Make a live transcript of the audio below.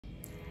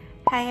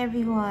Hi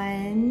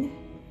everyone!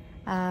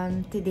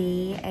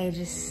 Today I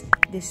just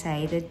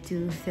decided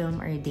to film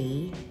our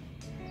day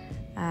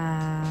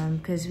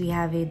because we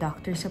have a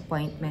doctor's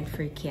appointment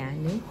for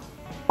Keanu,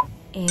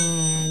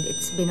 and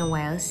it's been a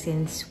while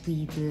since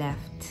we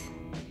left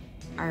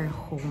our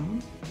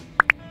home,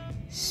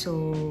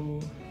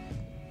 so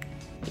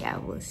yeah,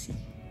 we'll see.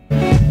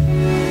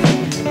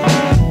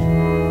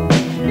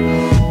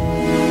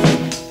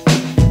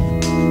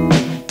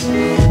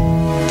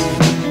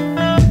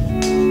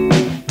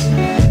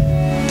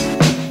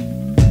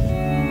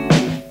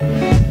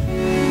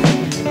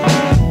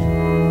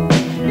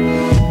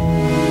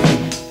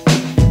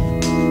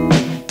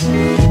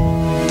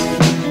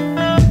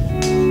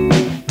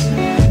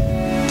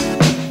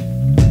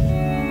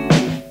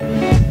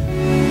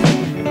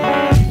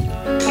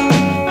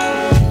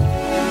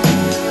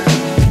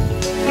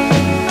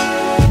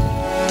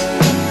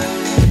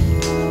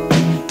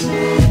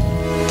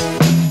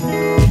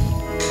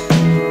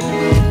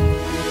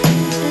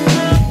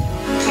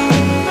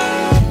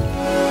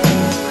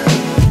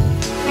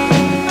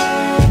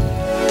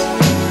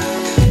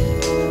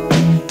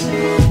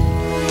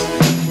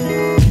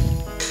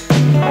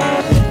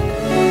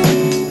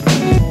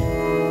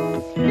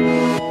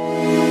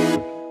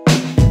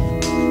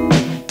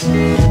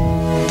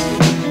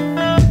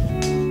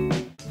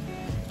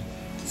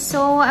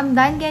 So I'm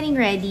done getting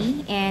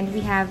ready and we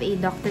have a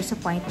doctor's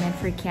appointment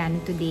for Keanu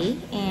today,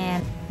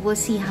 and we'll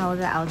see how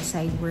the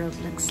outside world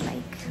looks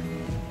like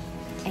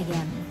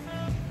again.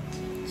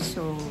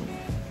 So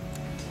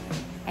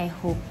I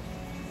hope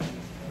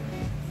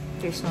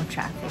there's no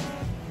traffic.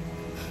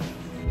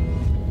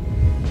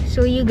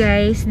 So you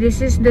guys,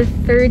 this is the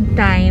third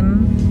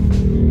time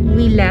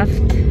we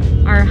left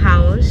our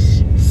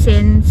house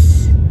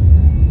since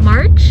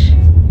March,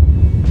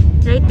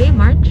 right babe?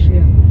 March?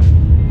 Yeah.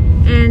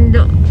 And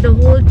the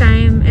whole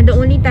time, and the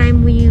only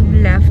time we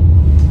left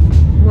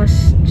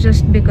was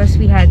just because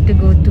we had to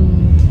go to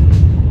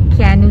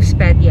Keanu's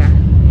pedia,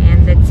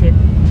 and that's it.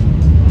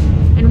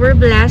 And we're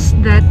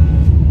blessed that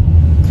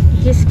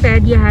his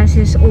pedia has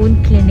his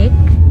own clinic.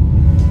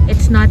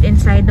 It's not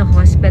inside the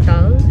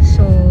hospital,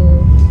 so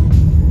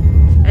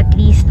at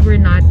least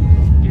we're not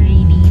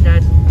really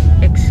that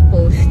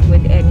exposed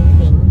with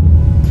anything,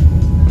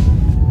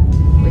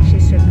 which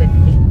is a good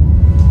thing.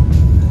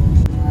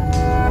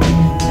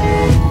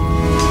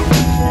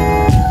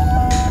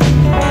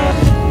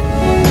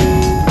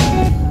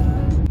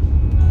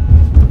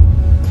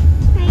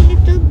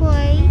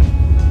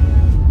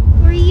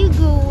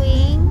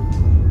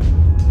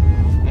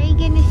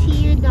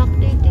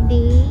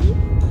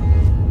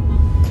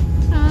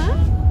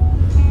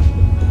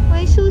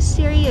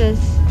 Serious.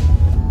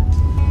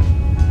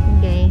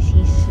 Guys,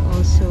 he's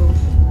also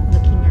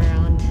looking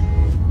around.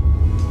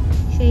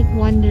 He's like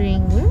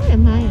wondering, where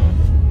am I?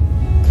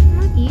 I'm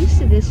not used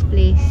to this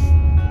place.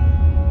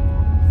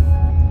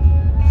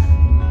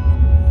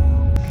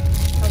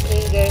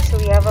 Okay guys, so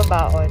we have a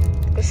baon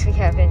because we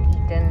haven't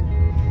eaten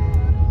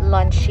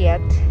lunch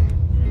yet.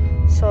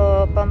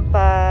 So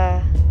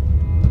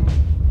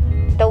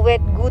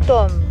tawid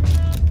gutom,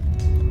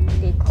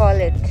 they call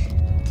it.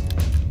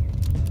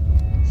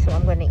 So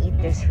I'm gonna eat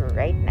this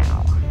right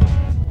now.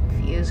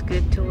 Feels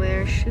good to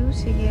wear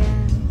shoes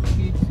again.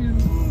 Me too.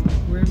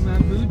 Wear my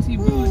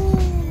bootsy boots.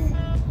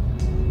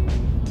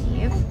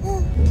 Yep.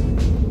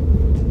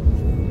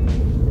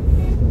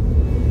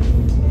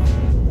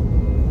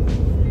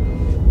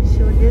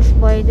 So this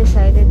boy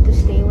decided to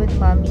stay with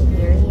mommy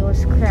here. He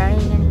was crying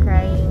and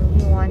crying.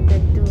 He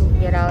wanted to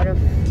get out of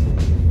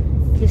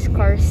his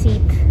car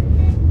seat.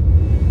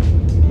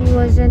 He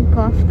wasn't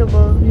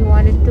comfortable. He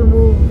wanted to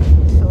move.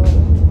 So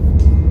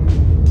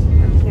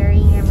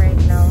carrying him right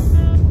now.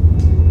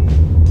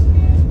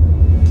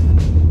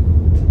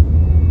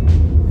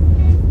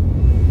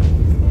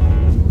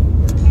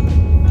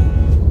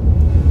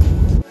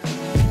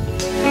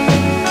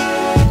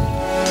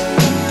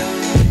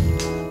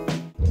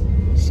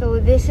 So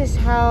this is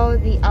how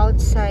the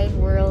outside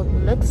world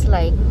looks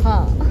like,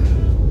 huh?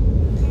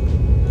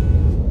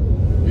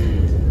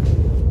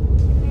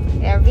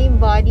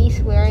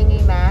 Everybody's wearing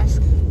a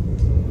mask,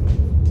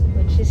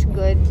 which is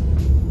good.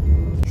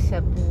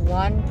 Except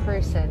one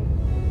person.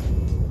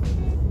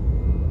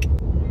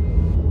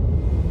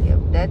 Yep,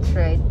 that's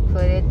right.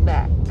 Put it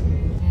back.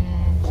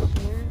 And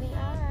here we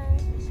are.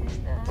 This is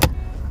the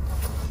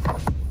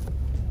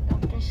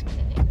doctor's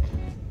clinic.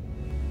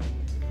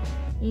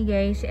 You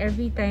guys,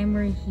 every time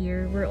we're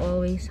here, we're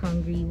always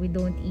hungry. We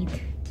don't eat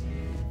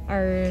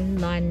our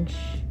lunch.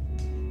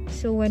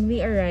 So when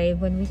we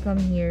arrive, when we come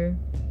here,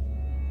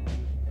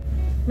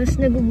 mas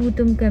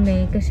nagugutom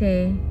kami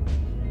kasi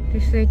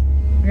there's like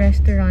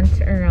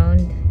restaurants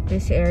around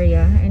this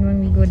area, and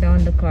when we go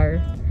down the car,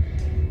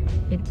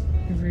 it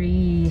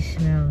really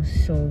smells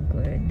so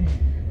good.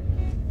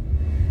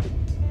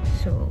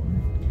 So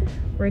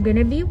we're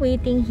gonna be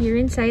waiting here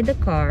inside the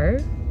car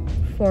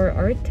for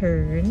our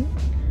turn.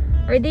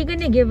 Are they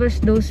gonna give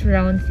us those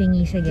round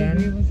thingies again?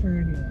 They gave us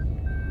already.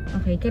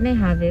 Okay, can I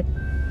have it?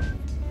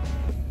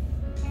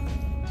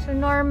 So So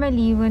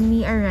normally when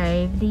we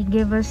arrive, they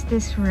give us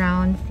this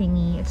round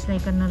thingy. It's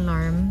like an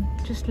alarm,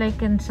 just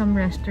like in some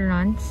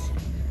restaurants.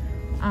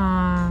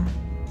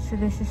 So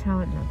this is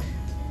how it looks.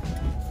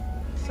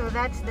 So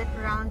that's that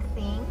round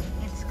thing.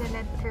 It's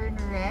gonna turn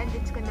red.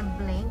 It's gonna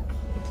blink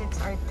if it's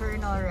our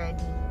turn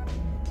already.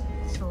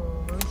 So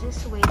we'll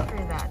just wait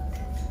for that.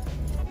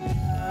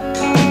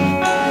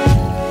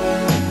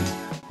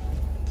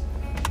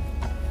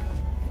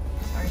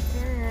 It's our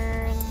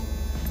turn.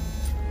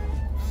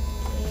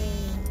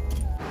 Yay.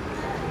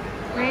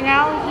 We're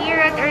now here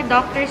at our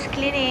doctor's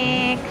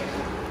clinic.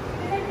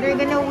 They're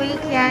gonna weigh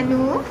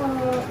Keanu.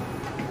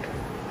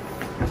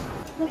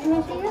 Is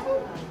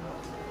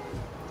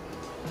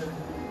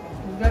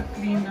that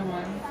clean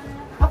naman?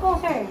 Opo,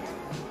 sir.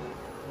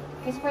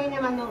 I-spray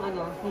naman ng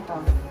ano, dito.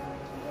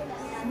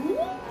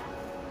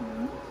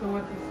 So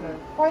what is that?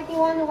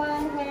 41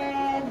 one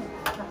head.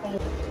 Okay.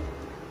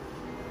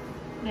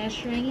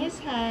 Measuring his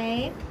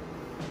height.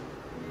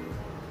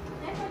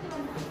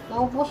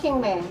 No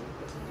pushing, be.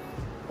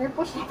 You're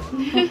pushing.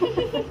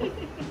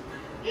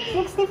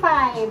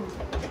 65.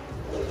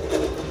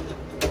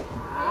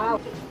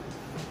 Wow.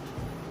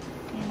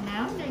 And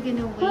now they're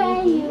gonna Who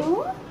are weigh him.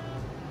 you?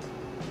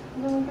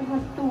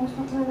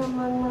 Tusok na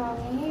naman,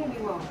 mami. Di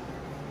mo?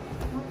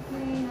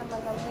 Okay, na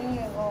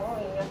malamig. Oo,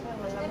 ingat na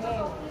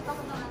malamig.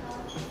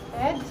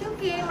 Ed? It's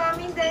okay,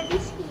 mommy and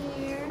daddy's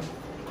here.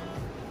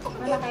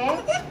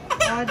 Malaki?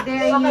 Oh,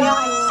 there you Okay, go.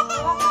 okay.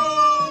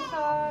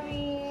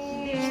 Sorry.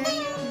 There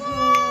you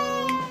go.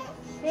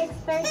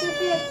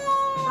 6:36.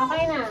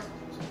 Okay na.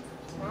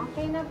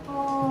 Okay na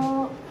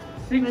po.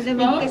 6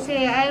 Malamig pounds?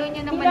 kasi ayaw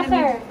niya ng Kilo, sir.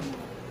 malamig.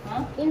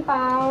 Huh? In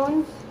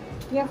pounds,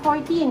 you're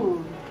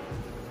 14.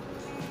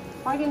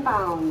 14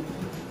 pounds.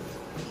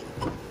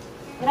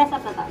 Dress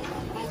up na tayo.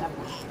 Dress up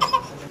na.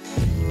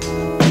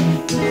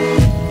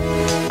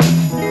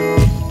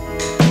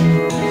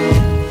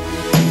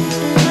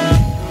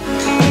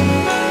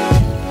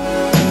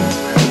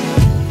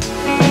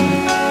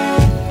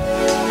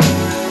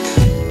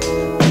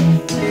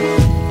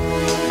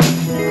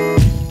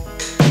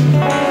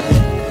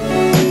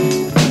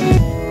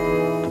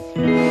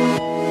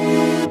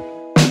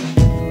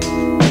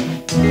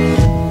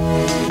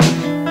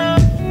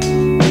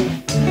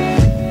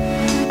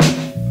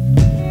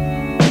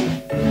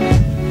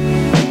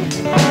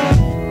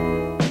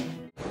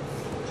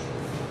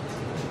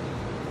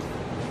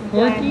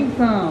 £14.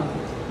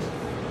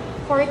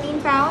 14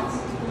 pounds?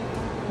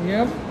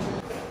 Yep.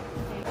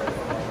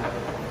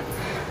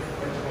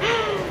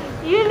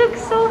 You look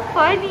so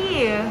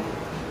funny.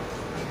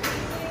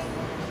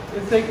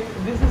 It's like,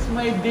 this is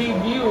my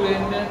debut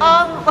and then...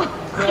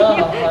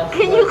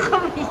 Can you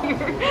come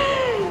here?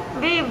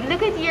 Babe,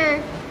 look at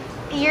your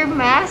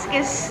mask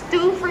is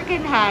too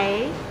freaking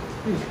high.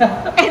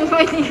 And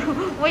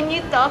when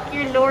you talk,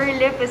 your lower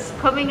lip is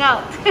coming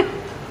out.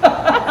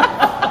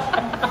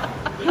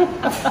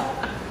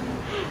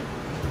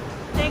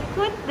 Like,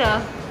 what the?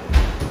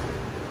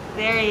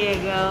 There you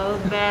go.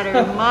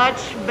 Better.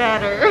 Much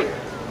better.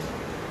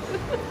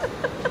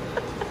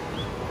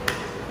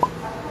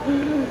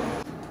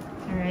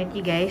 Alright,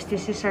 you guys.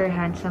 This is our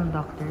handsome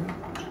doctor.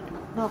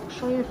 Doc,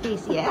 show your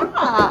face. Yeah.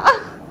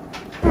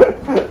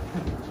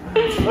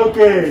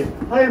 Okay.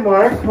 Hi,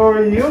 Mark. How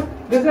are you?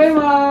 This is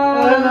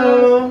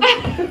Hello.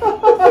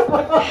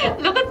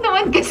 Look at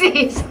naman kasi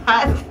his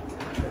hat.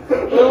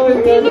 Oh my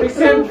He god, looks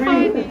so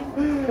funny.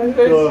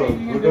 So,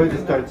 we're going to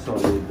start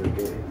solid,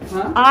 okay?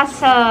 Huh?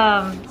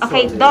 Awesome.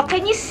 Okay, Solid. Doc,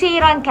 can you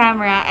say it on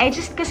camera?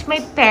 Because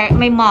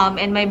my mom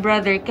and my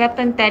brother kept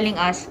on telling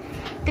us,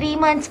 3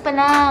 months pa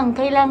lang,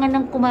 kailangan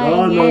ng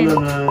kumain yan.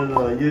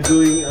 No. You're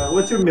doing,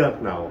 what's your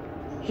milk now?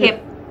 Hip.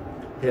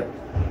 Hip.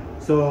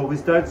 So, we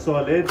start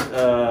solid.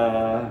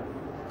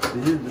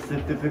 This is the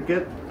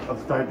certificate of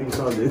starting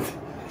solid.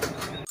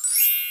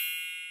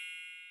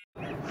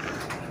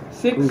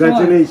 6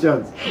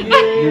 Congratulations. months.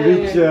 You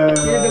reach, You're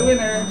the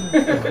winner.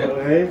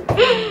 okay?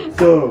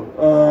 So,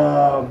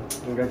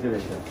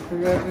 congratulations.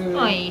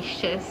 Ay,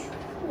 shush.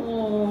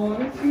 Oh,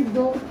 it's your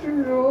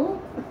doctor, oh.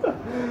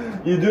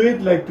 You do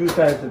it like 2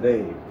 times a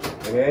day,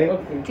 okay?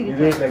 Okay. You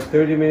do it like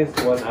 30 minutes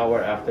to 1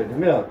 hour after the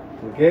milk,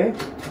 okay?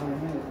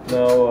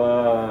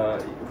 Now,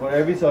 for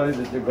every solid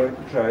that you're going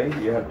to try,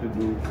 you have to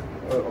do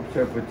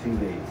observe for 3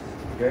 days,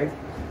 okay?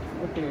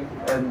 Okay.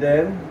 And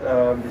then,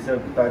 these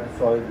are the type of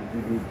solid that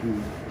you need to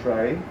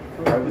try.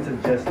 I would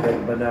suggest like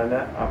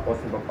banana, apples,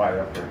 and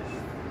papaya first.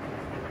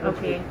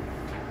 Okay.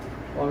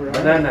 Alright.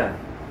 Banana.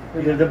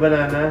 Peel the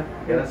banana,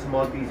 get a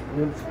small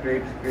teaspoon,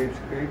 scrape,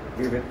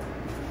 give it.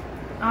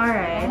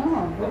 Alright.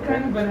 Oh, what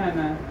kind of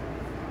banana?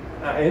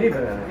 Any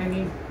banana.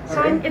 Any?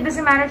 So Okay. it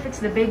doesn't matter if it's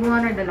the big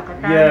one or the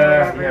lakatan or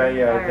Yeah, whatever.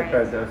 it Alright.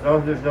 depends. As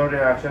long as there's no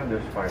reaction,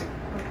 there's fine.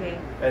 Okay.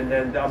 And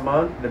then the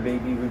amount, the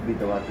baby will be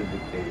the one to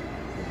dictate.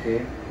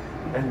 Okay?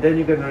 And then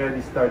you can already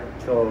start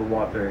to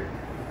water.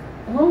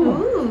 Oh.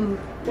 Ooh.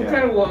 What Yeah.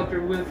 kind of water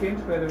will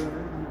change whether?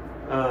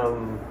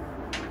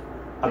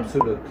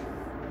 Absolute.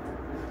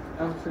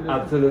 Absolutely.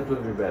 Absolute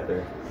will be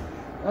better.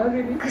 Oh,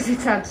 really? Because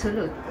it's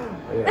absolute.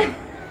 Yeah.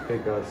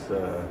 Because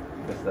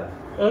Basta.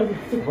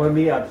 Okay. For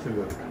me,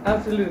 absolute.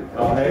 Absolute.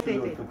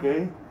 Absolute,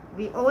 okay?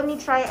 We only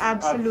try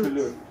absolute.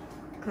 Absolute.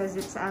 Because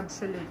it's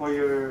absolute. For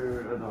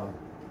your,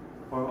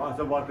 as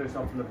a water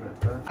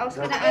supplement. Huh? I was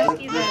gonna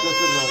ask you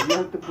that. You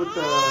have to put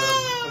a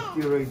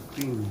steroid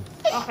cream.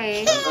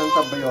 Okay. An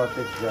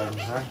antibiotics dyan,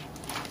 huh?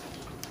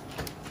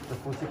 The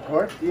pussy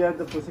cart? Do you have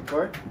the pussy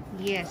cart?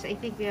 Yes, I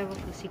think we have a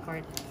pussy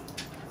cart.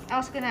 I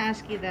was gonna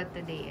ask you that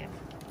today.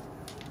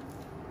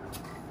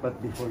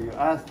 But before you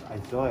asked, I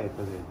saw it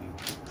already.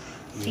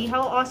 See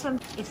how awesome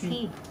is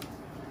he?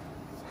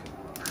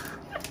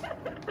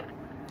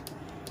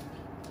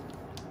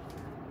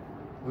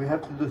 We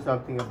have to do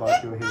something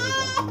about your hair,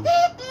 Bobby.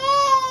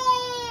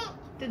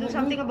 To do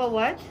something about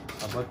what?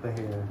 About the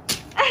hair.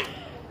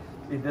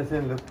 It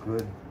doesn't look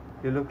good.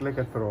 You look like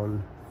a troll.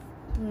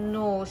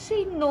 No,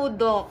 say no,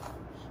 Doc.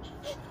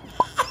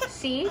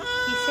 See?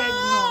 He said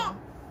no.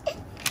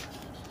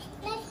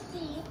 Let's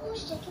see who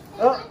should get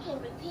Oh. I can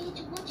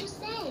repeat what you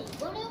say.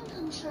 Volume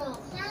control,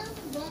 sound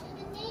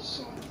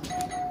recognition.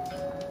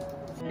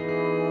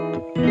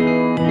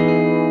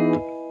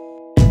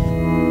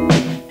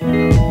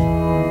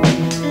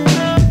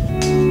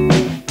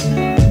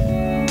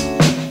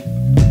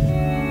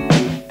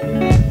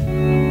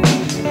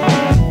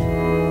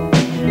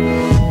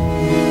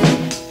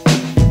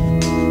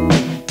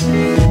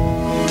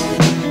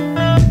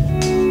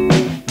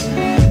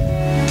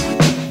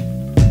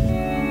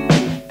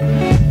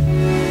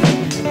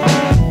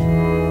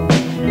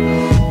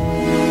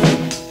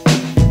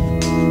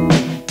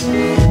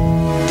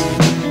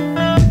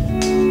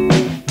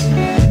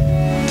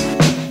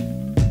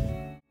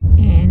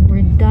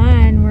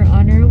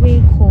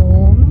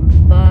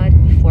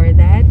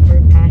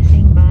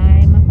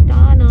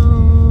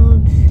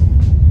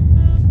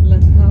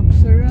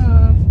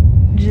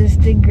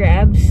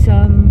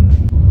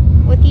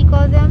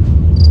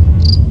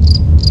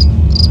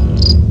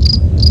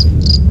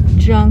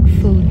 Junk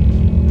food.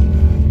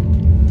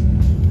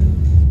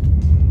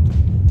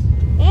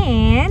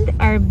 And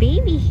our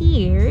baby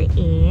here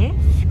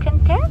is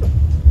content.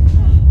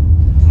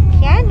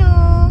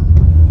 Keanu,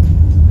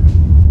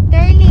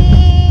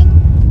 darling.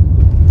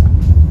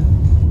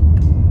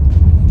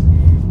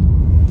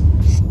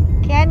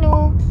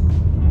 Keanu.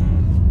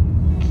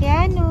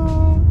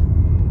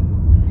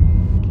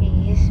 Okay,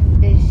 he's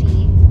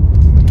busy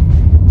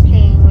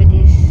playing with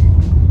his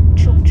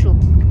chuk chuk.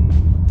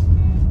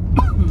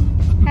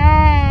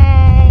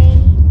 Hi.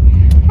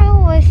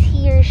 How was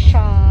your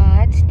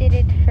shots? Did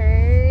it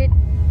hurt?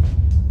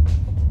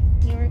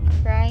 You were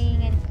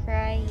crying and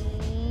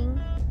crying.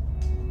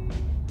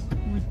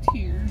 With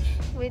tears.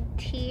 With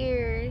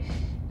tears.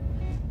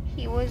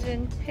 He was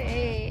in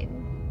pain.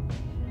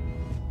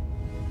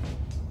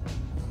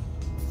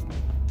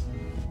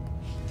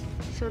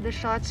 So the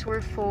shots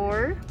were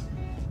for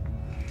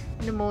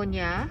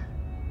pneumonia,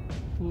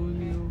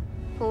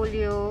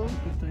 polio,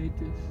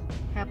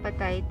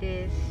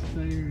 hepatitis,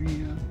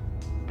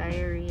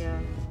 diarrhea,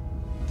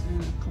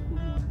 and a couple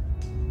more.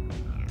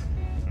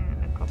 Yeah,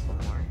 and a couple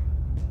more.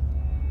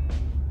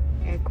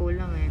 Echo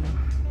lang eh, no?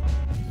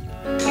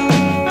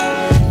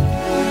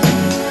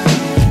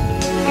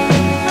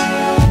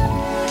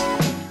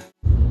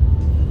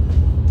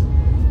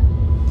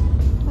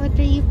 What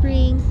are you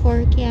praying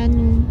for,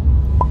 Keanu?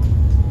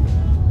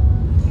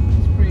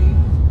 He's praying.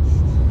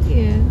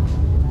 Yeah.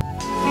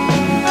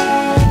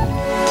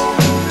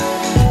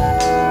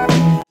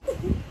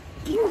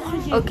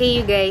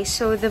 Okay, you guys,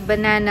 so the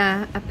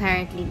banana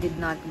apparently did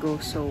not go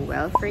so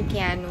well for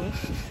Keanu.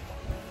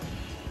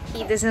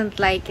 He doesn't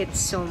like it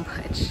so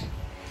much.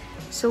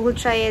 So we'll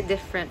try a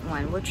different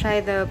one. We'll try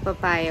the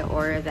papaya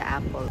or the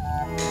apple.